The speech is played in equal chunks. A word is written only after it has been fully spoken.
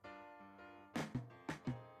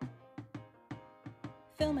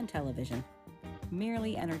film and television.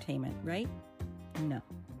 Merely entertainment, right? No.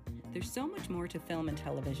 There's so much more to film and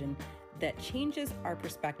television that changes our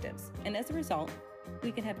perspectives. And as a result,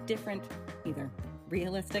 we can have different, either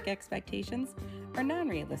realistic expectations or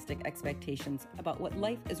non-realistic expectations about what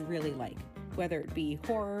life is really like. Whether it be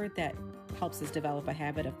horror that helps us develop a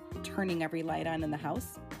habit of turning every light on in the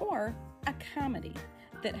house, or a comedy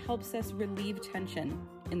that helps us relieve tension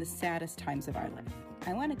in the saddest times of our life.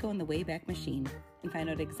 I want to go in the Wayback Machine and find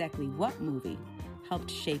out exactly what movie helped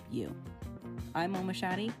shape you. I'm Oma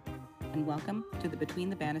Shadi, and welcome to the Between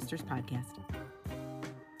the Bannisters podcast.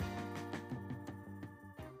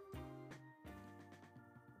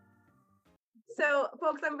 So,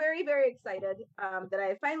 folks, I'm very, very excited that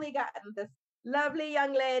I finally gotten this lovely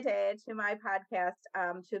young lady to my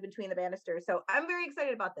podcast, to Between the Bannisters. So I'm very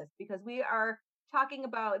excited about this because we are talking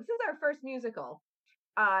about, this is our first musical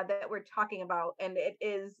that we're talking about, and it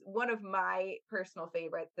is one of my personal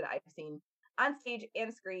favorites that I've seen on stage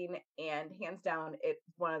and screen, and hands down, it's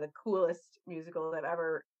one of the coolest musicals I've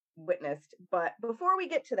ever witnessed. But before we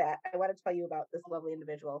get to that, I want to tell you about this lovely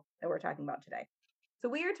individual that we're talking about today. So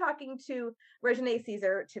we are talking to Reginée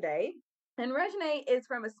Ceaser today. And Reginée is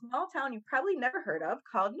from a small town you've probably never heard of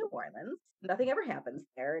called New Orleans. Nothing ever happens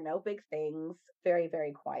there. No big things. Very,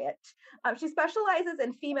 very quiet. She specializes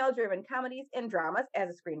in female-driven comedies and dramas as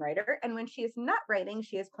a screenwriter. And when she is not writing,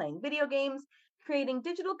 she is playing video games, creating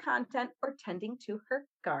digital content, or tending to her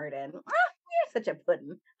garden. You're such a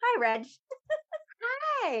puddin'. Hi, Reg.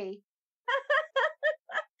 Hi. Say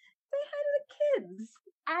hi to the kids.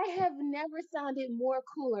 I have never sounded more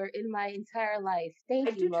cooler in my entire life. Thank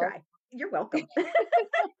you. I do try. You're welcome. I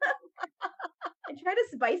try to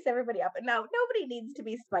spice everybody up. And now nobody needs to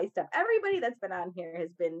be spiced up. Everybody that's been on here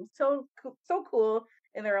has been so cool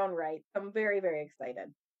in their own right. I'm very, very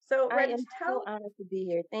excited. So, I am so honored to be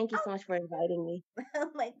here. Thank you so much for inviting me.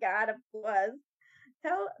 Oh my God, it was.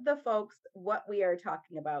 Tell the folks what we are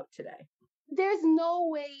talking about today. There's no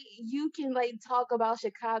way you can talk about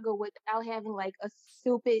Chicago without having a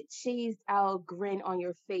stupid cheesed out grin on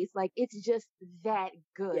your face. It's just that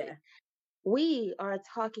good. Yeah. We are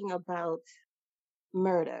talking about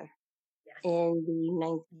murder. Yes. In the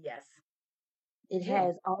 90s. Yes. It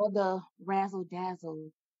has all the razzle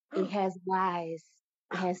dazzle. It has lies.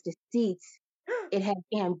 It has deceit. It has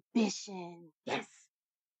ambition. Yes.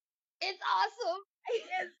 It's awesome.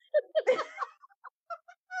 Yes.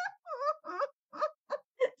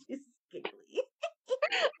 She's giggly.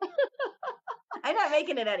 I'm not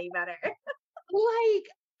making it any better.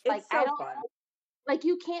 It's so fun.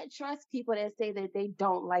 You can't trust people that say that they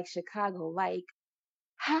don't like Chicago.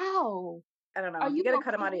 How? I don't know. You gotta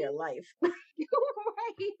cut them out of your life. Right.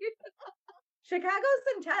 Chicago's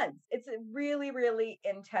intense. It's a really, really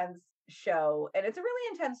intense show, and it's a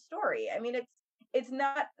really intense story. I mean, it's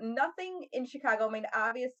not nothing in Chicago. I mean,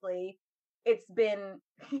 obviously, it's been,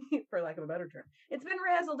 for lack of a better term, it's been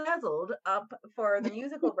razzle-dazzled up for the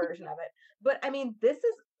musical version of it. But I mean, this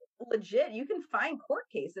is legit. You can find court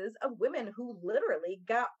cases of women who literally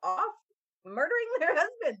got off murdering their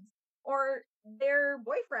husbands or their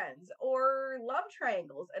boyfriends or love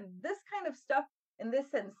triangles, and this kind of stuff and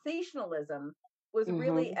this sensationalism was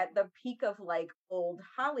really at the peak of old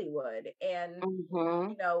Hollywood, and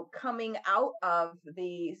coming out of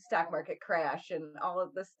the stock market crash and all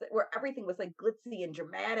of this, where everything was glitzy and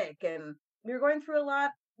dramatic, and we were going through a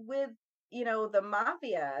lot with the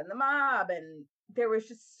mafia and the mob, and there was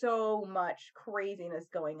just so much craziness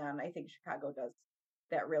going on. I think Chicago does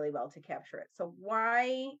that really well to capture it. So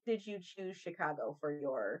why did you choose Chicago for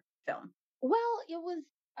your film? Well, it was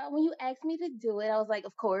when you asked me to do it, I was like,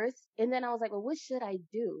 of course. And then I was like, well, what should I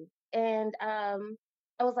do? And I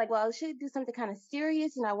was like, well, I should do something kind of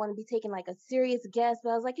serious, and I want to be taking a serious guest.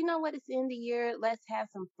 But I was like, you know what? It's the end of the year. Let's have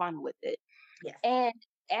some fun with it. Yes. And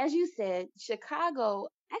as you said, Chicago,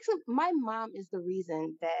 actually, my mom is the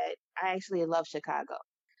reason that I actually love Chicago.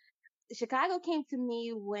 Chicago came to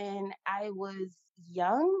me when I was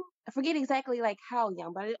young. I forget exactly how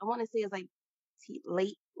young, but I want to say it's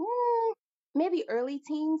late, maybe early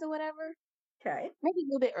teens or whatever. Okay. Maybe a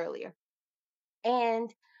little bit earlier.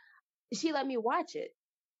 And she let me watch it.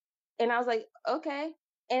 And I was like, okay.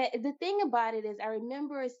 And the thing about it is I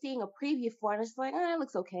remember seeing a preview for it, and it's like, it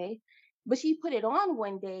looks okay. But she put it on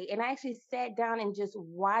one day, and I actually sat down and just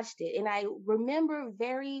watched it. And I remember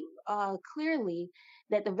very clearly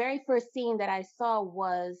that the very first scene that I saw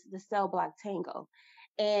was the cell block tango.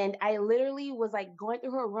 And I literally was going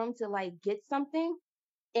through her room to get something.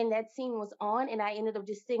 And that scene was on, and I ended up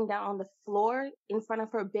just sitting down on the floor in front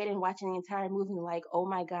of her bed and watching the entire movie oh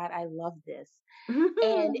my God, I love this.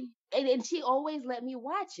 And and she always let me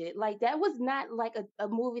watch it. Like that was not like a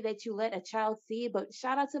movie that you let a child see. But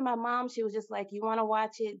shout out to my mom. She was just like, you want to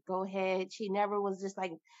watch it? Go ahead. She never was just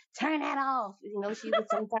like, turn that off. She would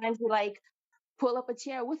sometimes be like, pull up a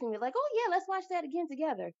chair with me, like, oh yeah, let's watch that again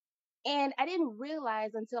together. And I didn't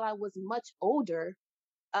realize until I was much older,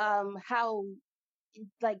 how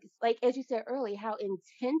like as you said earlier, how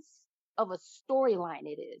intense of a storyline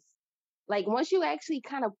it is. Like once you actually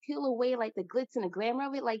kind of peel away like the glitz and the glamour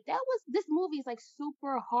of it, like this movie is like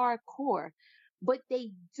super hardcore, but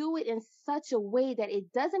they do it in such a way that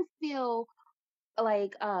it doesn't feel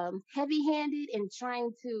like heavy-handed in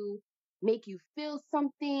trying to make you feel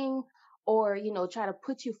something, or try to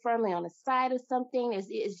put you firmly on the side of something.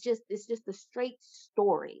 It's just a straight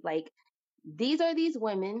story. Like these are these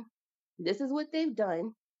women, this is what they've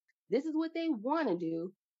done, this is what they want to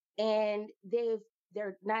do, and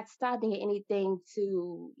they're not stopping at anything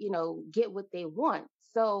to get what they want.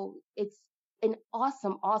 So it's an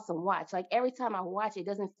awesome watch. Like every time I watch it, it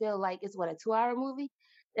doesn't feel like it's what, a 2-hour movie.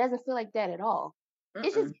 It doesn't feel like that at all.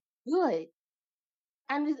 It's just Mm-mm. good.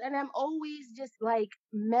 And I'm always just like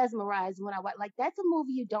mesmerized when I watch. Like that's a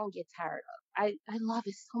movie you don't get tired of. I love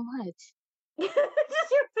it so much. Just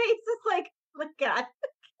your face is like, oh my God,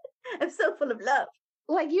 I'm so full of love.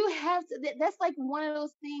 Like you have to, that's like one of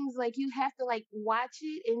those things, like you have to like watch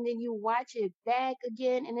it and then you watch it back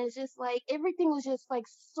again, and it's just like everything was just like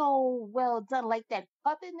so well done. Like that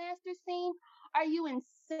puppet master scene, are you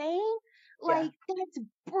insane? Yeah. Like that's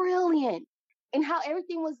brilliant. And how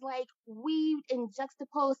everything was like weaved and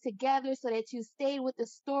juxtaposed together so that you stayed with the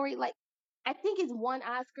story. Like I think it's won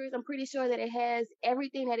Oscars. I'm pretty sure that it has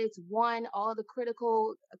everything that it's won, all the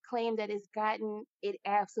critical acclaim that it's gotten. It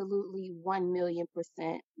absolutely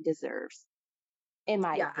 1,000,000% deserves, in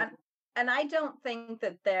my Yeah. opinion. And I don't think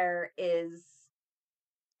that there is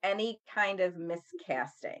any kind of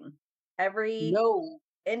miscasting. Every No,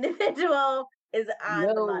 individual is on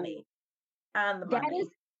the no. money. On the That money.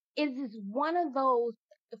 is one of those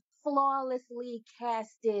flawlessly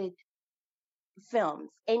casted films.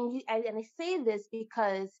 And I say this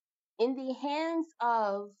because in the hands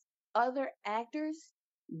of other actors,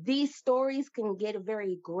 these stories can get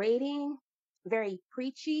very grating, very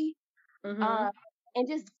preachy, Mm-hmm. uh, and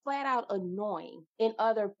just flat out annoying in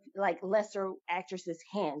other like lesser actresses'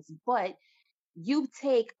 hands. But you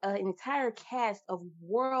take an entire cast of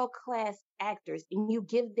world class actors and you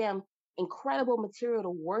give them incredible material to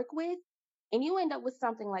work with, and you end up with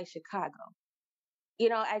something like Chicago.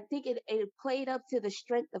 I think it played up to the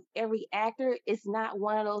strength of every actor. It's not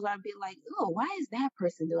one of those I'd be like, oh, why is that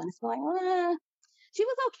person doing this? Like, she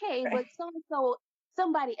was okay, but so and so,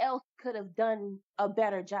 somebody else could have done a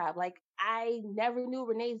better job. Like, I never knew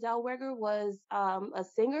Renee Zellweger was a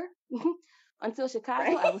singer until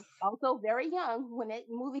Chicago. Right? I was also very young when that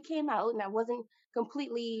movie came out, and I wasn't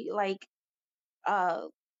completely uh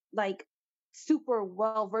like super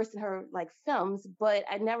well versed in her like films, but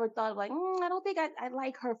I never thought of like, I don't think I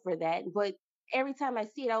like her for that. But every time I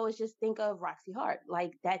see it, I always just think of Roxy Hart.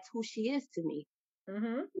 Like that's who she is to me.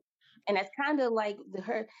 Mm-hmm. And that's kind of like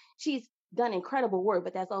her, she's done incredible work,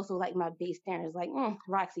 but that's also like my base standards, like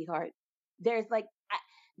Roxy Hart. There's like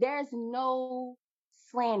there's no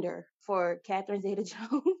slander for Catherine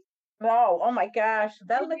Zeta-Jones. Oh my gosh.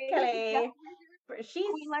 Bella Renee Kelly. Zellweger, She's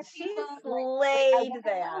Queen Latifah, like I slayed won't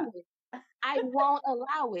that. allow it. I won't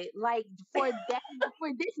allow it. Like for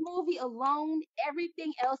this movie alone,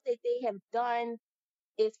 everything else that they have done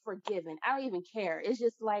is forgiven. I don't even care. It's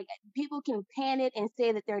just like people can pan it and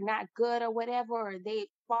say that they're not good or whatever, or they've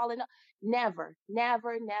fallen. Never,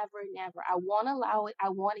 never, never, never. I won't allow it. I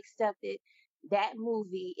won't accept it. That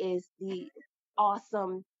movie is the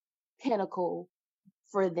awesome pinnacle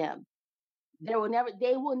for them. They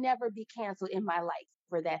will never be canceled in my life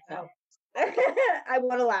for that film. Oh. I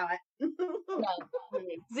won't allow it. No, mm,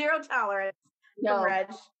 Zero tolerance from no. Reg.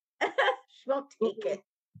 She won't take Mm-mm. it.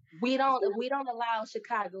 We don't allow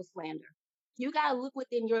Chicago slander. You gotta look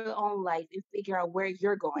within your own life and figure out where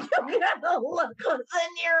you're going from. You gotta look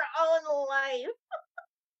in your own life.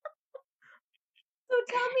 So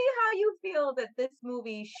tell me how you feel that this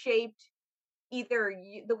movie shaped either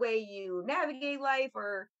the way you navigate life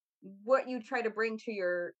or what you try to bring to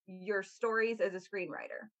your stories as a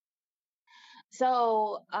screenwriter.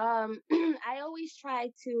 So I always try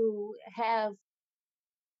to have,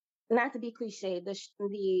 not to be cliche,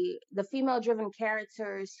 the female driven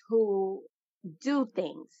characters who do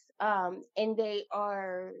things, and they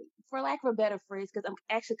are, for lack of a better phrase, because I'm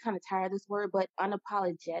actually kind of tired of this word, but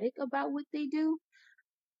unapologetic about what they do.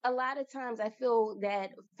 A lot of times I feel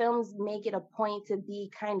that films make it a point to be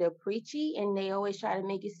kind of preachy, and they always try to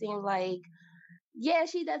make it seem like yeah,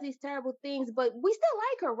 she does these terrible things, but we still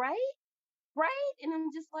like her, right? Right? And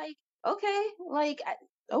I'm just like, okay,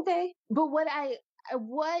 okay. But what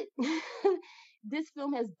this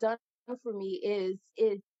film has done for me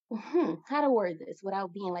is how to word this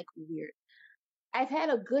without being like weird. I've had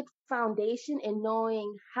a good foundation in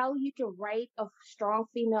knowing how you can write a strong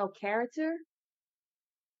female character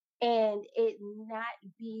and it not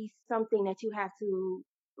be something that you have to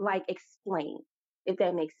like explain, if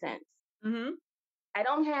that makes sense. Mm-hmm. I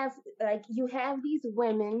don't have like you have these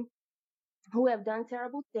women who have done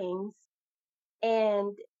terrible things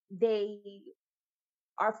and they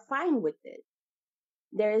are fine with it.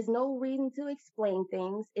 There is no reason to explain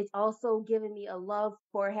things. It's also given me a love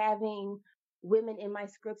for having women in my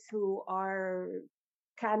scripts who are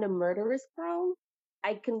kind of murderous prone.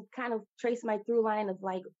 I can kind of trace my through line of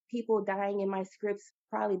like people dying in my scripts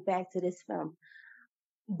probably back to this film.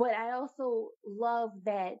 But I also love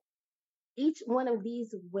that each one of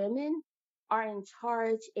these women are in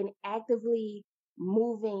charge and actively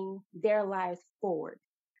moving their lives forward.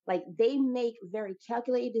 Like they make very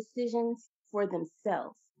calculated decisions for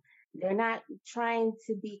themselves. They're not trying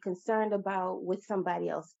to be concerned about what somebody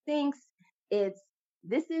else thinks. It's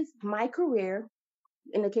this is my career.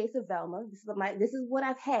 In the case of Velma, this is what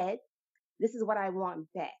I've had. This is what I want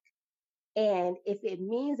back. And if it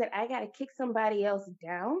means that I got to kick somebody else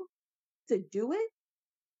down to do it,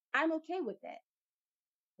 I'm okay with that.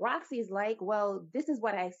 Roxy's like, well, this is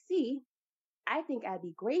what I see. I think I'd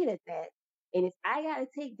be great at that. And if I got to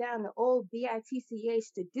take down the old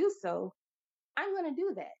BITCH to do so, I'm going to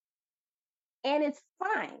do that. And it's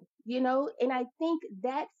fine, you know? And I think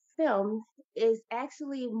that film is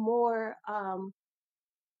actually more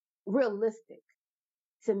realistic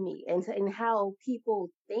to me and how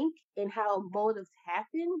people think and how motives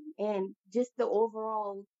happen and just the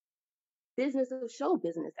overall business of show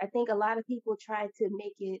business. I think a lot of people try to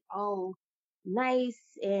make it all nice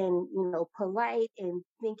and polite and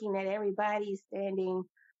thinking that everybody's standing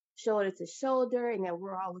shoulder to shoulder and that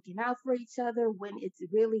we're all looking out for each other when it's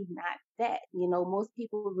really not that. Most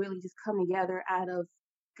people really just come together out of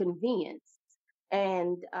convenience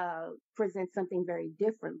and present something very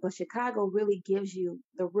different. But Chicago really gives you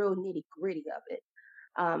the real nitty gritty of it,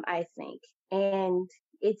 I think. And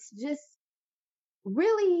it's just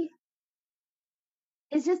really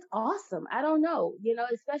it's just awesome. I don't know,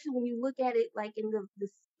 especially when you look at it like in the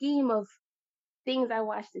scheme of things I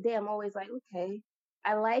watched today, I'm always like, okay,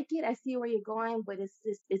 I like it. I see where you're going, but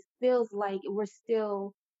it feels like we're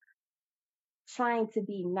still trying to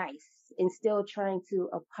be nice and still trying to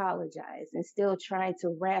apologize and still trying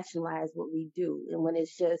to rationalize what we do. And when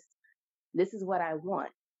it's just, this is what I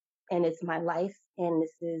want and it's my life and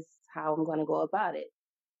this is how I'm going to go about it.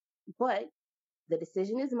 But the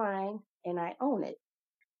decision is mine and I own it.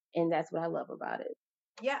 And that's what I love about it.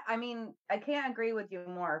 Yeah, I mean, I can't agree with you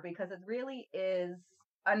more because it really is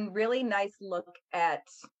a really nice look at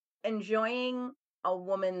enjoying a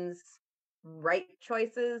woman's right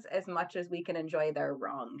choices as much as we can enjoy their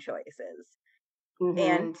wrong choices. Mm-hmm.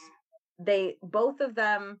 And they, both of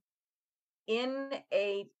them, in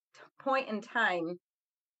a point in time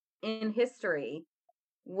in history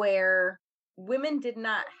where women did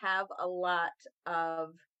not have a lot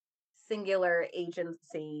of singular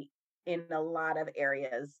agency in a lot of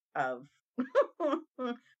areas of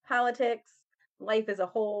politics, life as a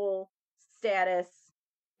whole, status.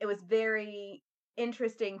 It was very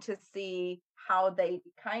interesting to see how they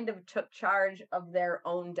kind of took charge of their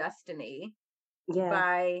own destiny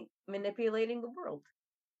by manipulating the world.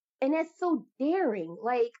 And that's so daring.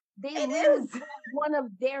 Like they It literally is. let one of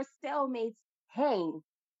their cellmates hang,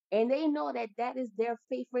 and they know that that is their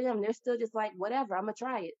fate for them. They're still just like, whatever. I'm gonna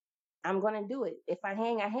try it. I'm gonna do it. If I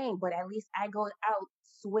hang, I hang. But at least I go out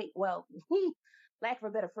sweet. Well, lack for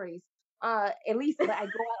a better phrase. At least, but I go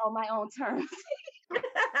out on my own terms.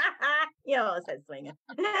 You almost said swinging.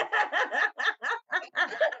 Yikes.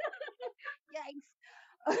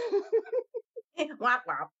 Wop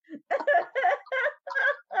wop.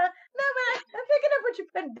 No, but I'm picking up what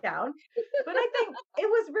you're putting down. But I think it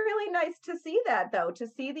was really nice to see that, though, to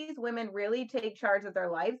see these women really take charge of their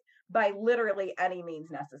lives by literally any means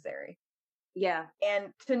necessary. Yeah.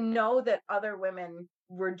 And to know that other women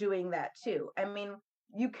were doing that too. I mean,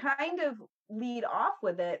 you kind of lead off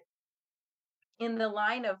with it in the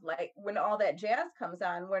line of like when all that jazz comes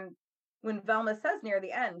on, when Velma says near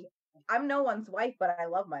the end, I'm no one's wife, but I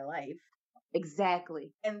love my life.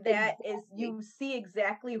 Exactly. And that is, you see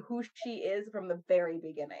exactly who she is from the very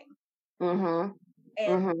beginning. Mm-hmm.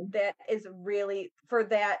 And that is really, for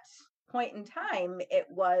that point in time, it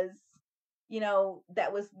was,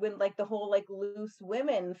 that was when like the whole like loose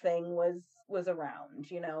women thing was around,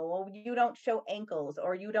 oh, you don't show ankles,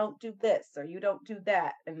 or you don't do this, or you don't do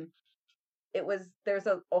that. And there's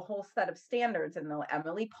a whole set of standards. And the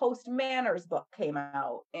Emily Post Manners book came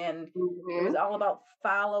out, and it was all about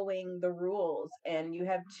following the rules. And you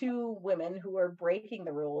have two women who are breaking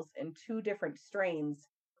the rules in two different strains.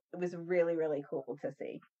 It was really, really cool to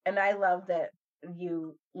see. And I love that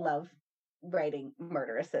you love writing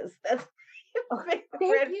murderesses. That's Oh, my thank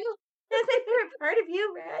favorite, you. that's my favorite part of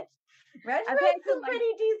you, Reg. Reg I've had writes to some pretty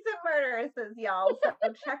decent murderesses, y'all.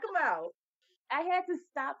 So check them out. I had to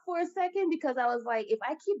stop for a second because I was like, if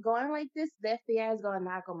I keep going like this, the FBI is gonna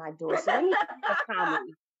knock on my door. So let me write a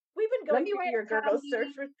comedy. We've been Let going me through write your a Google comedy search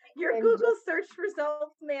your and Google just search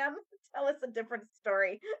results, ma'am. Tell us a different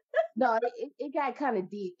story. no, it got kind of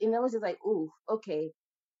deep, and I was just like, ooh, okay,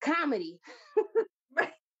 comedy.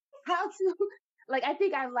 Right. How to like? I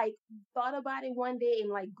think I like thought about it one day and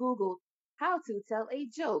like Googled how to tell a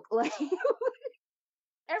joke. Like Just to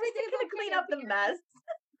everything's kind of okay clean at up the the end. mess.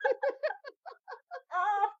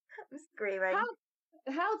 Oh, I'm screaming.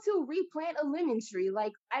 How to replant a lemon tree.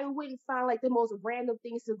 Like I wouldn't find like the most random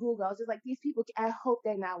things to Google. I was just like, these people. I hope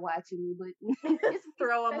they're not watching me, but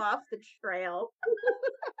Throw them off the trail.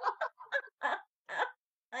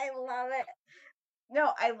 I love it.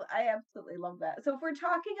 No, I absolutely love that. So if we're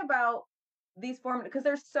talking about these forms, because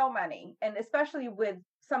there's so many, and especially with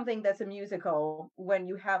something that's a musical, when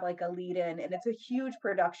you have like a lead in and it's a huge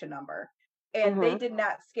production number, and they Mhm. did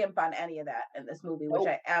not skimp on any of that in this movie, which Nope.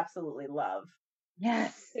 I absolutely love.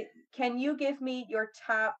 Yes. Can you give me your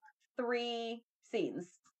top 3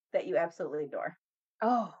 scenes that you absolutely adore?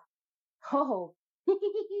 Oh. Oh.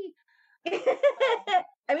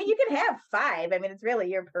 I mean, you can have 5. I mean, it's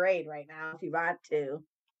really your parade right now if you want to.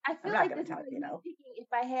 I I'm feel not like going this to is tell like you, me picking. If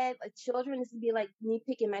I had like children, this would be like me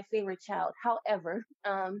picking my favorite child. However,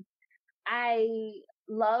 I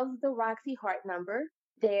love the Roxy Hart number.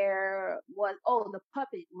 There was the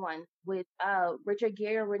puppet one with Richard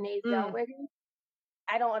Gere and Renee Mm, Zellweger.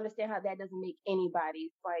 I don't understand how that doesn't make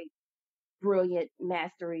anybody's like brilliant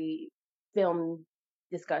mastery film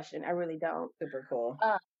discussion. I really don't. super cool.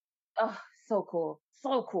 Uh, oh, so cool,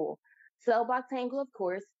 so cool. Cellblock Tangle, of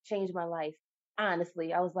course, changed my life.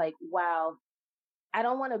 Honestly, I was like, wow. I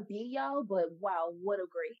don't want to be y'all, but wow, what a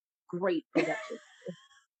great production.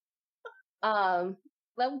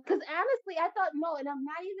 Because honestly, I thought no, and I'm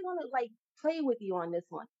not even gonna like play with you on this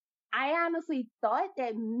one. I honestly thought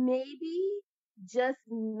that maybe, just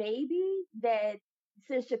maybe, that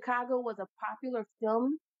since Chicago was a popular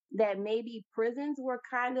film, that maybe prisons were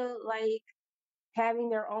kind of like having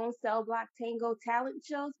their own cell block tango talent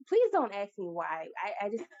shows. Please don't ask me why. I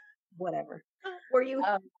just whatever. Were you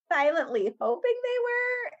Um, silently hoping they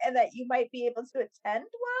were, and that you might be able to attend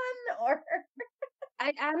one? Or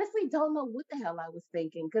I honestly don't know what the hell I was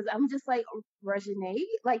thinking because I'm just like Reginée.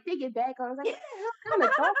 Like thinking back, I was like, what the hell kind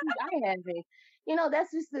of thoughts was I having?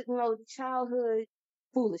 That's just the childhood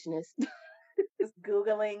foolishness. just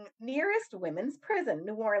Googling nearest women's prison,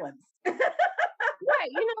 New Orleans. Right,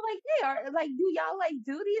 like they are like, do y'all like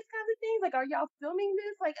do these kinds of things? Like, are y'all filming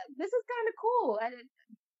this? Like, this is kind of cool.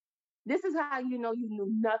 This is how you knew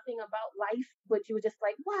nothing about life, but you were just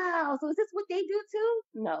like, wow. So is this what they do too?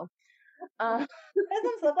 No. Uh,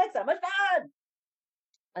 Prisons look like so much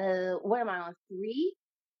fun. what am I on 3?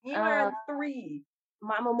 You are Uh, on 3.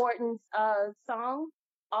 Mama Morton's song,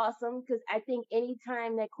 awesome, because I think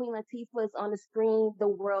anytime that Queen Latifah is on the screen, the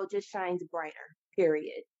world just shines brighter.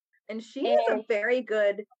 Period. And she is a And very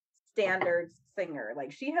good standards singer.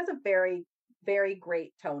 Like, she has a very, very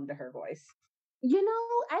great tone to her voice.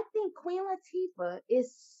 I think Queen Latifah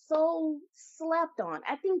is so slept on.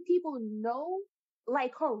 I think people know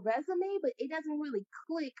like her resume, but it doesn't really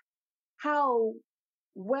click how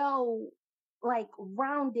well like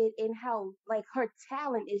rounded and how like her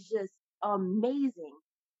talent is just amazing.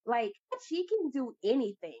 Like she can do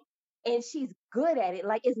anything and she's good at it.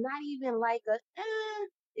 Like it's not even like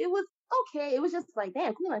it was okay. It was just like,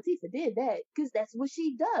 damn, Queen Latifah did that because that's what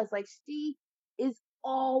she does. Like she is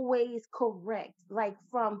always correct. Like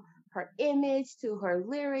from her image to her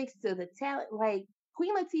lyrics to the talent. Like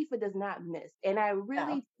Queen Latifah does not miss. And I No.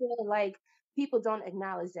 really feel like people don't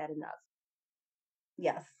acknowledge that enough.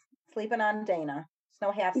 Yes. Sleeping on Dana. There's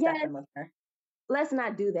no half Yes, stepping with her. let's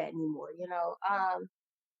not do that anymore.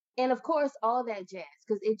 And of course, all that jazz,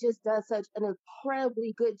 because it just does such an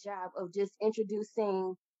incredibly good job of just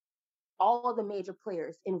introducing all the major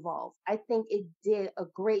players involved. I think it did a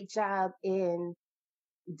great job in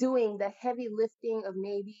doing the heavy lifting of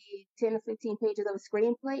maybe 10 to 15 pages of a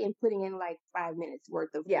screenplay and putting in like 5 minutes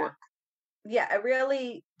worth of Yeah. work. Yeah, it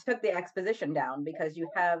really took the exposition down because you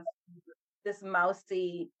have this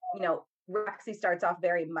mousy, Roxy starts off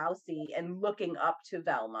very mousy and looking up to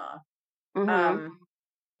Velma. Mm-hmm. Um,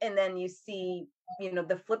 and then you see,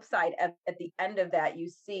 the flip side at the end of that, you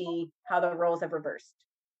see how the roles have reversed.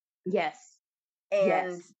 Yes.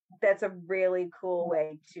 Yes. And that's a really cool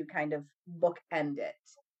way to kind of bookend it.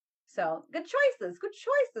 So good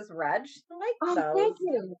choices, Reg. I like Oh, those. thank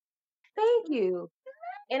you. Thank you.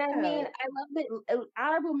 And I mean, Yeah. I love that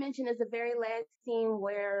honorable mention is the very last scene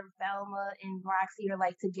where Velma and Roxy are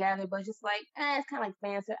like together, but just like, it's kind of like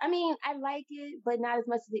fan service. I mean, I like it, but not as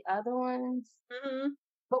much as the other ones. Mhm.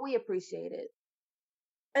 But we appreciate it.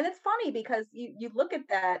 And it's funny because you look at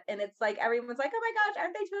that and it's like everyone's like, oh my gosh,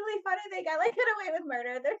 aren't they totally funny? They got like get away with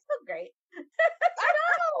murder. They're so great. I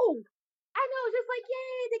know. I know. Just like,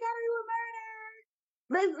 yay, they got away with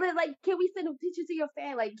murder. Like, can we send a picture to your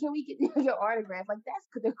fan? Like, can we get your autograph? Like, that's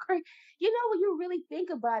the crazy. You know, when you really think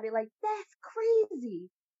about it, like, that's crazy.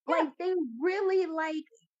 Yeah, Like, they really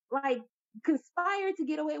like conspired to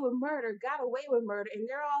get away with murder, got away with murder, and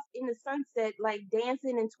they're off in the sunset, like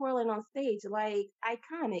dancing and twirling on stage, like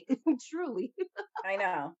iconic, truly. I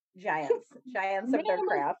know. Giants of name their a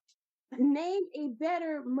craft. name a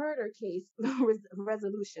better murder case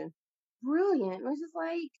resolution. Brilliant. It was just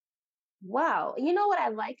like, wow. You know what I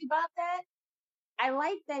like about that? I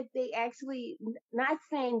like that they actually, not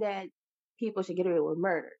saying that people should get away with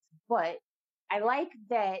murders, but I like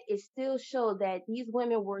that it still showed that these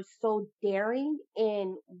women were so daring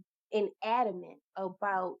and adamant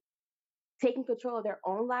about taking control of their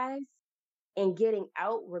own lives and getting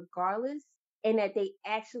out regardless, and that they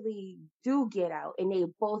actually do get out and they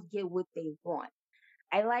both get what they want.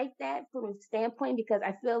 I like that from a standpoint because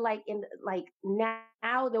I feel like in like now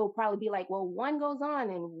there will probably be like, well, one goes on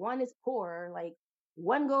and one is poor, like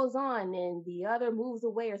one goes on and the other moves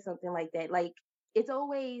away or something like that. Like it's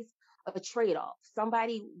always a trade off.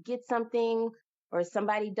 Somebody gets something or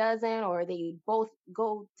somebody doesn't, or they both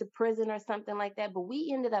go to prison or something like that. But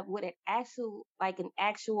we ended up with an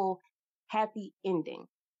actual happy ending.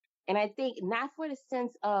 And I think not for the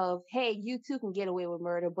sense of, hey, you too can get away with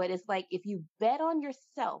murder, but it's like if you bet on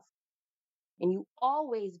yourself and you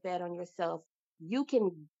always bet on yourself, you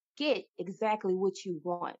can get exactly what you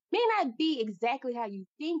want. May not be exactly how you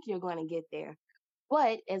think you're going to get there,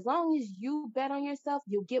 but as long as you bet on yourself,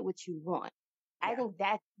 you'll get what you want. I Yeah. think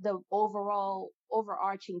that's the overall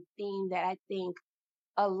overarching theme that I think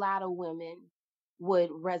a lot of women would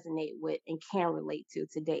resonate with and can relate to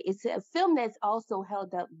today. It's a film that's also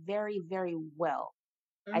held up very, very well,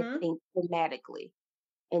 I Hmm. think, thematically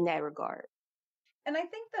in that regard. And I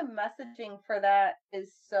think the messaging for that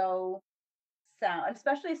is so sound,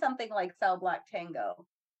 especially something like Cell Black Tango.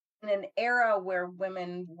 In an era where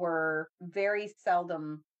women were very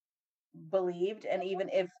seldom believed, and even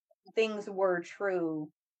if things were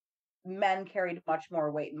true, men carried much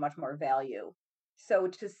more weight and much more value. So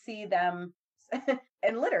to see them,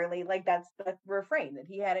 and literally, like that's the refrain that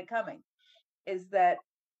he had it coming, is that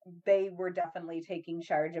they were definitely taking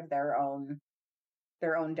charge of their own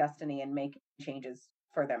destiny and making changes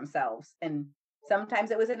for themselves. And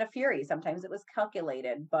sometimes it was in a fury, sometimes it was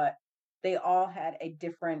calculated, but they all had a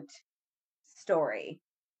different story.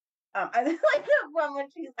 I like the one when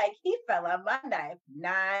she's like, he fell on my knife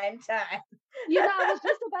 9 times. You know, I was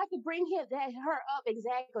just about to bring her up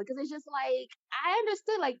exactly because it's just like I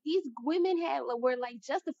understood like these women were like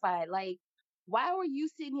justified. Like, why were you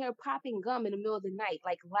sitting here popping gum in the middle of the night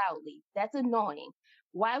like loudly? That's annoying.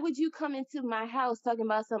 Why would you come into my house talking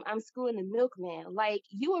about some I'm screwing the milkman? Like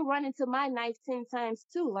you were running to my knife 10 times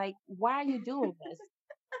too. Like, why are you doing this?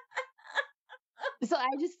 So I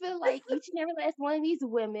just feel like each and every last one of these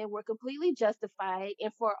women were completely justified,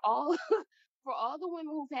 and for all for all the women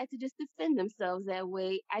who've had to just defend themselves that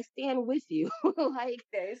way, I stand with you. Like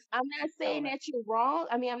There's I'm not so saying much. that you're wrong.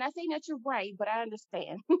 I mean, I'm not saying that you're right, but I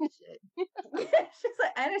understand. Shit. She's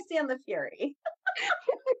like, I understand the fury.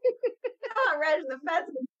 Come on, Reg, the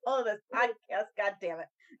feds all this podcast. God damn it.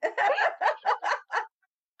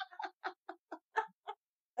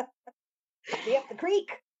 Be up the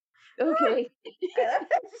creek. Okay.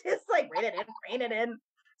 It's just like rein it in.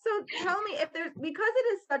 So tell me if there's because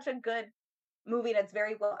it is such a good movie and it's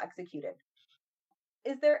very well executed.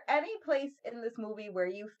 Is there any place in this movie where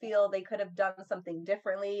you feel they could have done something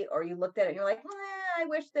differently, or you looked at it and you're like, I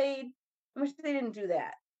wish they didn't do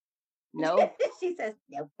that. No. She says,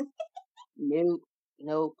 nope. Nope.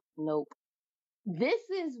 Nope. Nope. This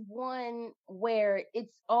is one where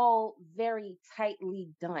it's all very tightly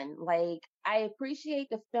done. Like, I appreciate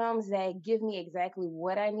the films that give me exactly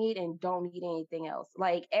what I need and don't need anything else.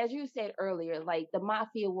 Like, as you said earlier, like the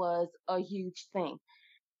mafia was a huge thing.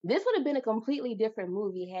 This would have been a completely different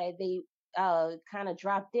movie had they kind of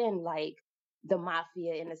dropped in like the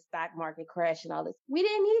mafia and the stock market crash and all this. We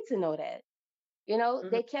didn't need to know that. You know, Mhm.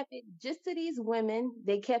 they kept it just to these women.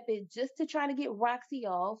 They kept it just to try to get Roxy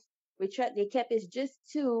off. They kept it just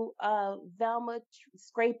to Velma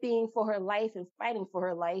scraping for her life and fighting for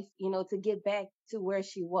her life, you know, to get back to where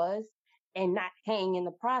she was and not hang in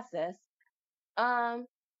the process. Um,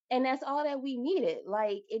 and that's all that we needed.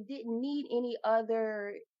 Like, it didn't need any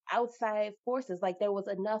other outside forces. Like, there was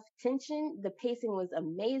enough tension. The pacing was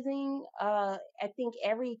amazing. I think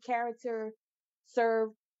every character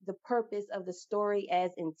served the purpose of the story as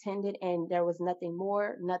intended, and there was nothing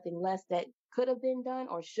more, nothing less that could have been done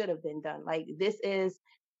or should have been done. Like, this is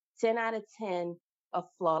 10 out of 10, a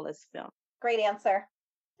flawless film. Great answer.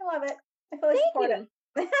 I love it. I feel like Thank supporting.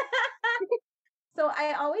 So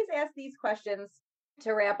I always ask these questions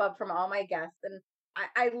to wrap up from all my guests. And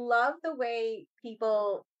I love the way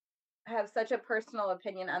people have such a personal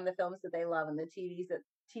opinion on the films that they love and the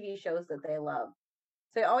TV shows that they love.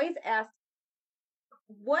 So I always ask,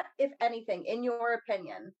 what, if anything, in your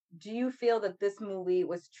opinion, do you feel that this movie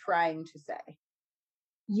was trying to say?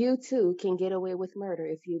 You too can get away with murder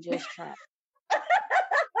if you just try.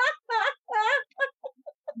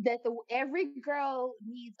 That every girl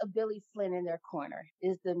needs a Billy Flynn in their corner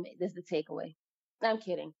is the takeaway. I'm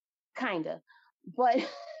kidding, kinda, but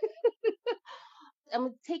I'm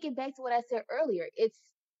gonna take it back to what I said earlier. It's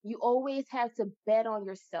you always have to bet on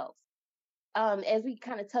yourself. As we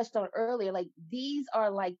kind of touched on earlier, like these are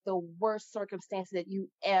like the worst circumstances that you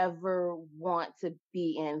ever want to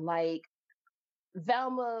be in. Like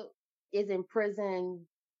Velma is in prison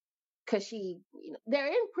because they're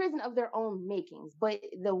in prison of their own makings, but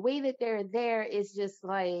the way that they're there is just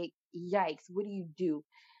like, yikes, what do you do?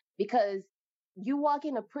 Because you walk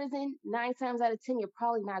into prison 9 times out of 10, you're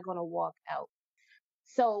probably not going to walk out.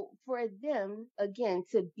 So for them, again,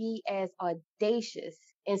 to be as audacious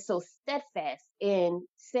and so steadfast in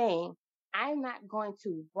saying, I'm not going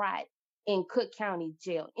to rot in Cook County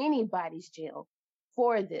jail, anybody's jail,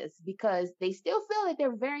 for this, because they still feel that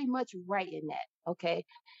they're very much right in that. Okay.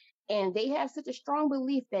 And they have such a strong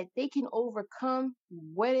belief that they can overcome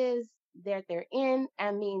what is that they're in.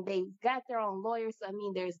 I mean, they've got their own lawyers. So, I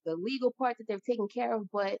mean, there's the legal part that they're taking care of,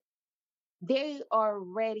 but they are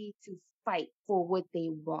ready to fight for what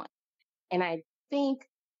they want. And I think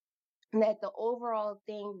that the overall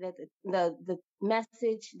thing that the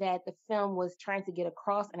message that the film was trying to get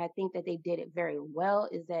across, and I think that they did it very well,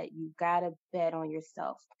 is that you gotta bet on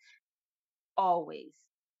yourself always.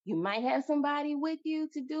 You might have somebody with you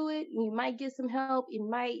to do it. You might get some help. It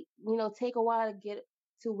might, take a while to get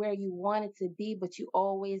to where you want it to be, but you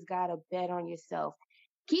always got to bet on yourself.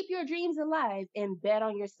 Keep your dreams alive and bet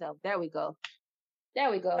on yourself. There we go. There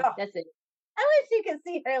we go. Oh, That's it. I wish you could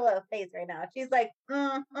see her little face right now. She's like,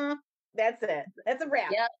 that's it. That's a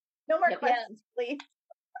wrap. Yep. No more Yep. questions, please.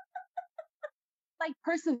 Like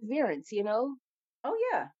perseverance. Oh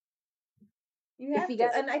yeah, you If have you to.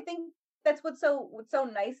 got And I think that's what's so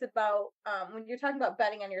nice about when you're talking about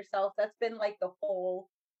betting on yourself. That's been like the whole.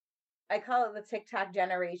 I call it the TikTok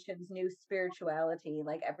generation's new spirituality.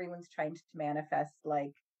 Like everyone's trying to manifest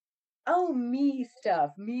like, oh, me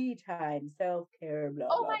stuff, me time, self care, blah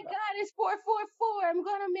oh blah my God, it's 444. I'm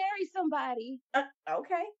gonna marry somebody. blah.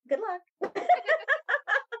 Okay, good luck.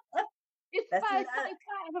 It's Let's do that.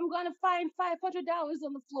 555. I'm gonna find $500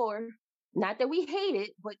 on the floor. Not that we hate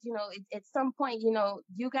it, but at some point,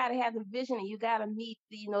 you got to have the vision and you got to meet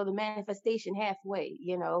the manifestation halfway.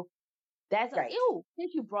 That's Right. ew.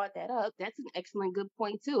 Since you brought that up, that's an excellent good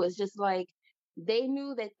point too. It's just like they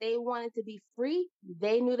knew that they wanted to be free.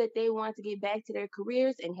 They knew that they wanted to get back to their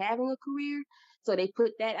careers and having a career. So they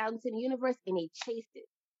put that out into the universe and they chased it.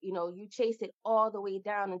 You chased it all the way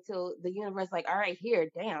down until the universe, like, all right, here,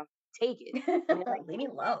 damn, take it. And it's like, Leave me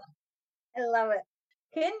alone. I love it.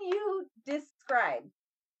 Can you describe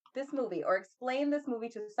this movie or explain this movie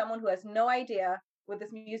to someone who has no idea what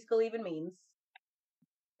this musical even means,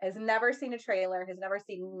 has never seen a trailer, has never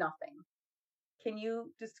seen nothing? Can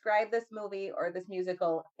you describe this movie or this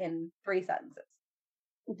musical in 3 sentences?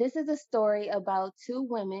 this is a story about two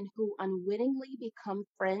women who unwittingly become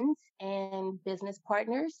friends and business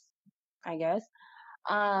partners, I guess.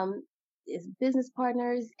 Is business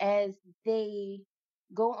partners as they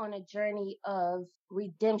go on a journey of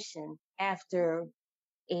redemption after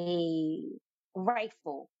a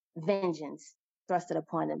rightful vengeance thrusted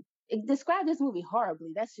upon them. it described this movie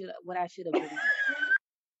horribly. That's what I should have been.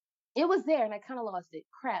 It was there, and I kind of lost it.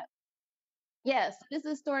 Crap. Yes, this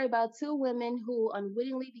is a story about two women who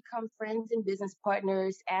unwittingly become friends and business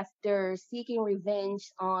partners after seeking revenge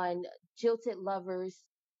on jilted lovers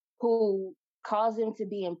who cause them to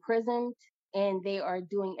be imprisoned, and they are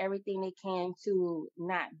doing everything they can to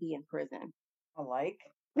not be in prison. I like.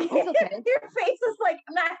 It's okay. Your face is like,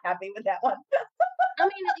 I'm not happy with that one. I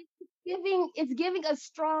mean, it's giving a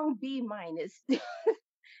strong B minus.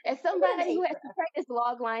 As somebody who has to practice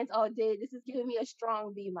log lines all day, this is giving me a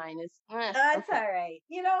strong B minus. That's okay. All right.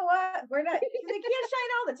 You know what? We're not. They can't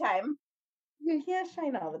shine all the time. You can't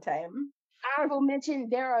shine all the time. Honorable mention: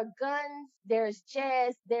 there are guns, there's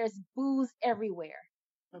jazz, there's booze everywhere.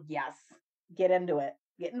 Yes, get into it.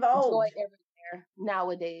 Get involved. Joy everywhere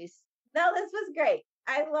nowadays. No, this was great.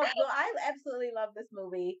 I absolutely love this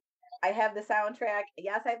movie. I have the soundtrack.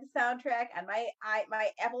 Yes, I have the soundtrack on my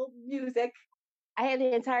Apple Music. I had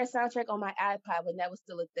the entire soundtrack on my iPod when that was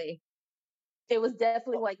still a thing. It was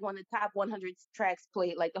definitely like one of the top 100 tracks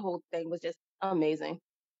played. Like the whole thing was just amazing.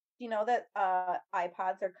 You know that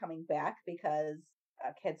iPods are coming back because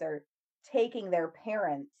kids are taking their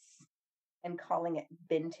parents and calling it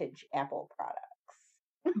vintage Apple products.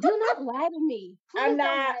 Do not lie to me. Please I'm not.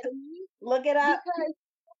 Don't lie to me. Look it up. Because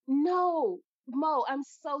no, Mo, I'm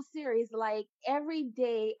so serious. Like every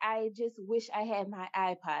day, I just wish I had my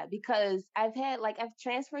iPod because I've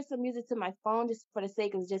transferred some music to my phone just for the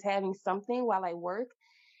sake of just having something while I work.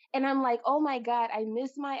 And I'm like, oh my God, I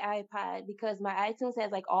miss my iPod because my iTunes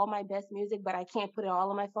has like all my best music, but I can't put it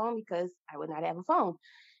all on my phone because I would not have a phone.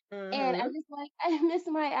 Mm-hmm. And I just like, I miss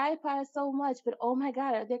my iPod so much, but oh my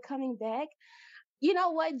God, are they coming back? You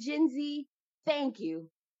know what, Gen Z? Thank you.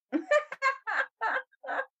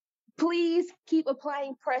 Please keep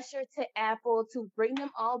applying pressure to Apple to bring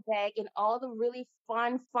them all back in all the really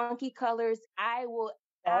fun, funky colors. I will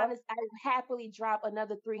happily drop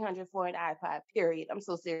another $300 for an iPod, period. I'm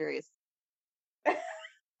so serious. Bella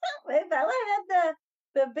had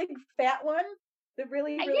the big fat one, the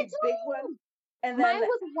really big one. And then mine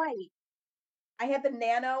was white. I had the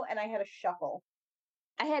Nano and I had a Shuffle.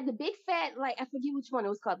 I had the big fat, like I forget which one it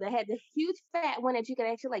was called. I had the huge fat one that you could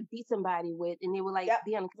actually like beat somebody with, and they would like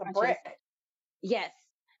be on the brick. Yes,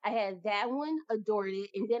 I had that one, adored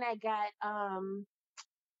it, and then I got I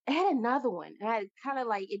had another one, and I kind of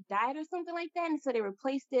like it died or something like that, and so they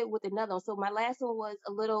replaced it with another one. So my last one was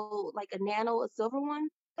a little like a Nano, a silver one.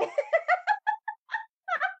 Do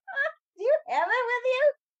you have it with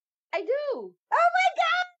you? I do. Oh my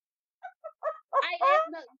God!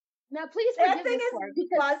 Now, please forgive me for it.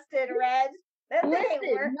 Busted, Reg. That thing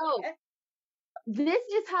ain't working. No. This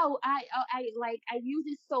is how I use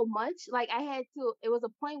it so much. Like I had to. It was a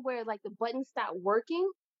point where like the button stopped working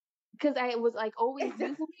because I was like always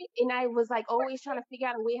using it, and I was like always trying to figure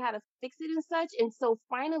out a way how to fix it and such. And so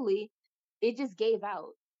finally, it just gave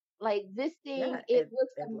out. Like this thing, it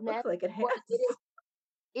looks a mess, like it has.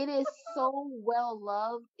 It is so well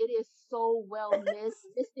loved. It is so well missed.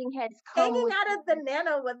 This thing has come hanging out of the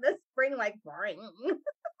Nano with the spring, like ring.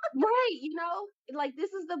 Right, you know, like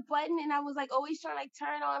this is the button, and I was like always trying to like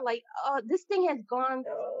turn on. Like, this thing has gone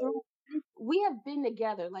through. We have been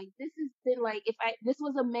together. Like this has been like if this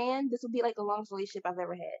was a man, this would be like the longest relationship I've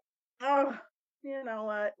ever had. Oh, you know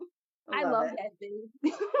what? I love that thing.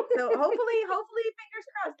 So hopefully, fingers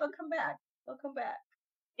crossed, they'll come back. They'll come back.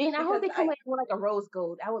 And I hope they come back with like a rose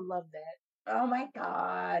gold. I would love that. Oh my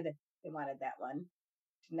God. They wanted that one.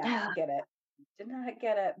 Did not get it. Did not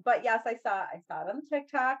get it. But yes, I saw it on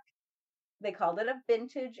TikTok. They called it a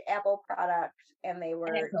vintage Apple product, and they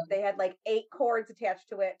had like 8 cords attached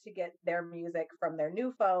to it to get their music from their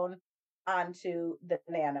new phone onto the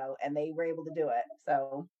Nano, and they were able to do it.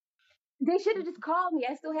 So they should have just called me.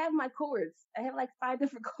 I still have my cords. I have like 5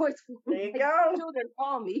 different cords. There you go. Children,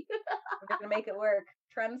 call me. We're gonna make it work.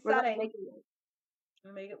 Trend setting.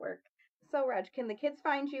 Make it work. So, Reg, can the kids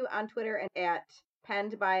find you on Twitter and at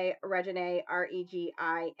Penned by Reginée,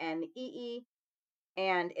 Reginee,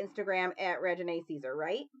 and Instagram at Reginée Ceaser,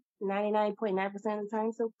 right? 99.9% of the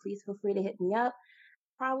time. So please feel free to hit me up.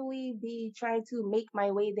 Probably be trying to make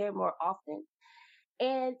my way there more often.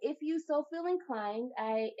 And if you so feel inclined,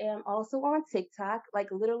 I am also on TikTok,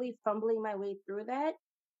 like literally fumbling my way through that.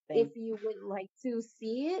 If you would like to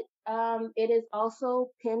see it, it is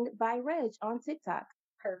also Pinned by Reg on TikTok.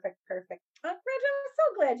 Perfect. Reg, I'm so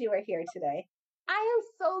glad you were here today. I am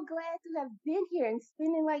so glad to have been here and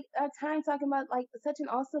spending like our time talking about like such an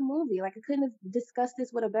awesome movie. Like I couldn't have discussed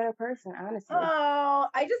this with a better person, honestly. Oh,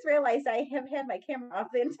 I just realized I have had my camera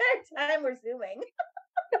off the entire time we're Zooming.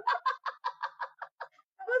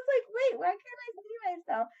 I was like, wait, why can't I see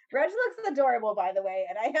know. Reg looks adorable, by the way,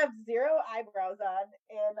 and I have 0 eyebrows on,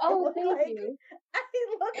 and I Oh, look thank like you.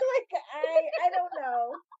 I don't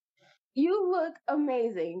know. You look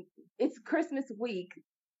amazing. It's Christmas week.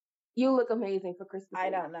 You look amazing for Christmas I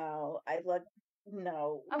week. don't know.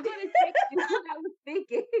 No. I'm gonna text you what I was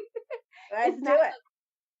thinking. Let's It's do not. it.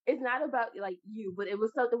 It's not about like you, but it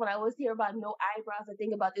was something when I always hear about no eyebrows. I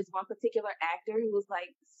think about this one particular actor who was like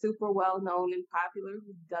super well known and popular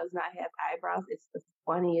who does not have eyebrows. It's the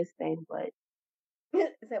funniest thing, but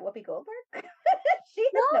Is that Whoopi Goldberg? She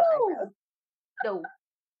has no no, eyebrows.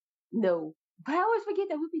 no. But I always forget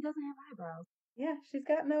that Whoopi doesn't have eyebrows. Yeah, she's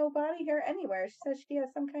got no body hair anywhere. She says she has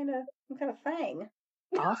some kind of thing.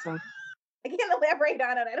 Awesome. I can't elaborate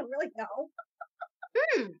on it. I don't really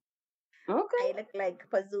know. Okay. I look like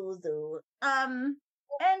Pazuzu.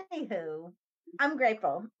 Anywho, I'm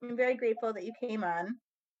grateful. I'm very grateful that you came on.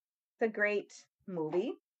 It's a great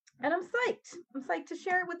movie, and I'm psyched. I'm psyched to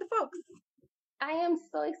share it with the folks. I am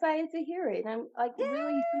so excited to hear it. I'm like Yeah.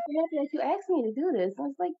 really super happy that you asked me to do this. I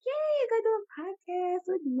was like, yay, I got to do a podcast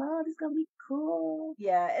with Love. It's gonna be cool.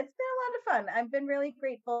 Yeah, it's been a lot of fun. I've been really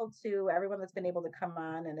grateful to everyone that's been able to come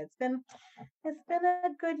on, and it's been a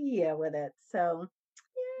good year with it. So,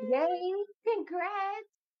 Yay! Congrats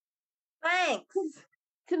thanks.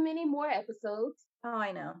 to many more episodes. Oh,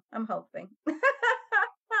 I know. I'm hoping.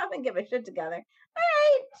 I've been getting my shit together. All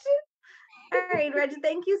right. All right, Reg,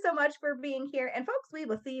 thank you so much for being here. And folks, we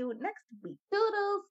will see you next week. Doodles.